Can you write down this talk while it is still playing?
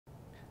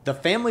The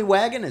family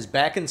wagon is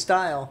back in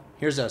style.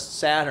 Here's a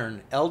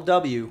Saturn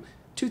LW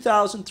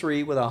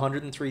 2003 with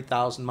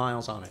 103,000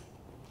 miles on it.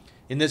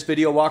 In this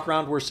video walk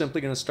around, we're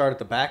simply going to start at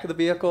the back of the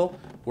vehicle,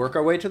 work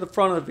our way to the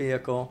front of the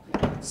vehicle,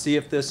 see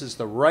if this is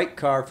the right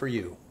car for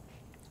you.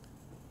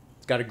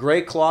 It's got a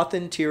gray cloth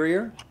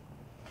interior.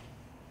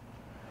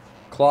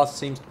 Cloth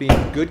seems to be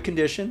in good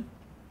condition.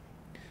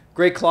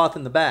 Gray cloth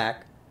in the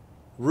back,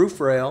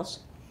 roof rails,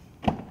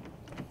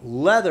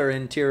 leather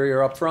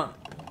interior up front.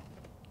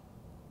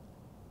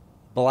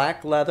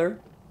 Black leather.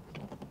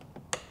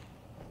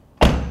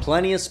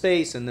 Plenty of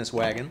space in this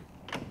wagon.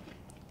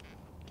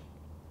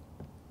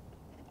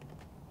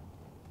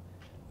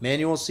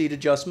 Manual seat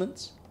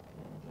adjustments.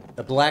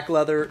 The black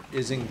leather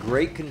is in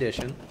great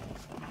condition.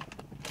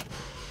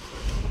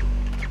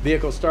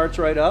 Vehicle starts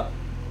right up.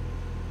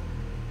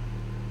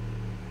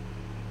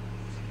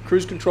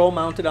 Cruise control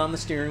mounted on the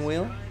steering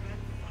wheel.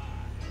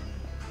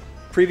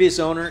 Previous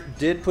owner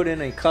did put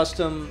in a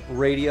custom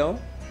radio.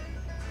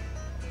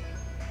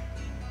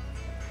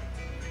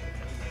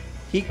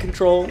 Heat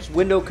controls,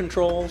 window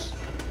controls.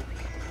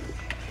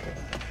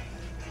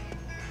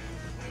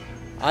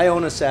 I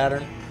own a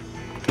Saturn.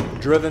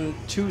 Driven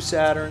 2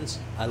 Saturns.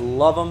 I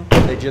love them.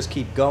 They just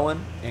keep going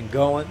and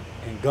going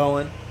and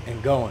going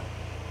and going.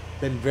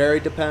 Been very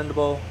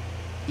dependable,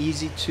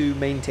 easy to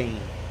maintain.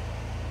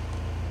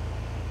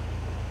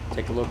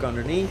 Take a look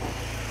underneath.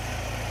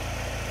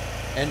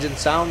 Engine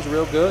sounds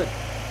real good.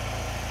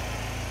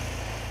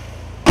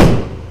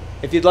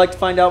 If you'd like to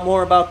find out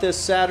more about this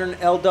Saturn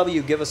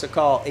LW, give us a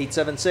call,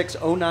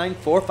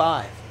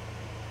 876-0945.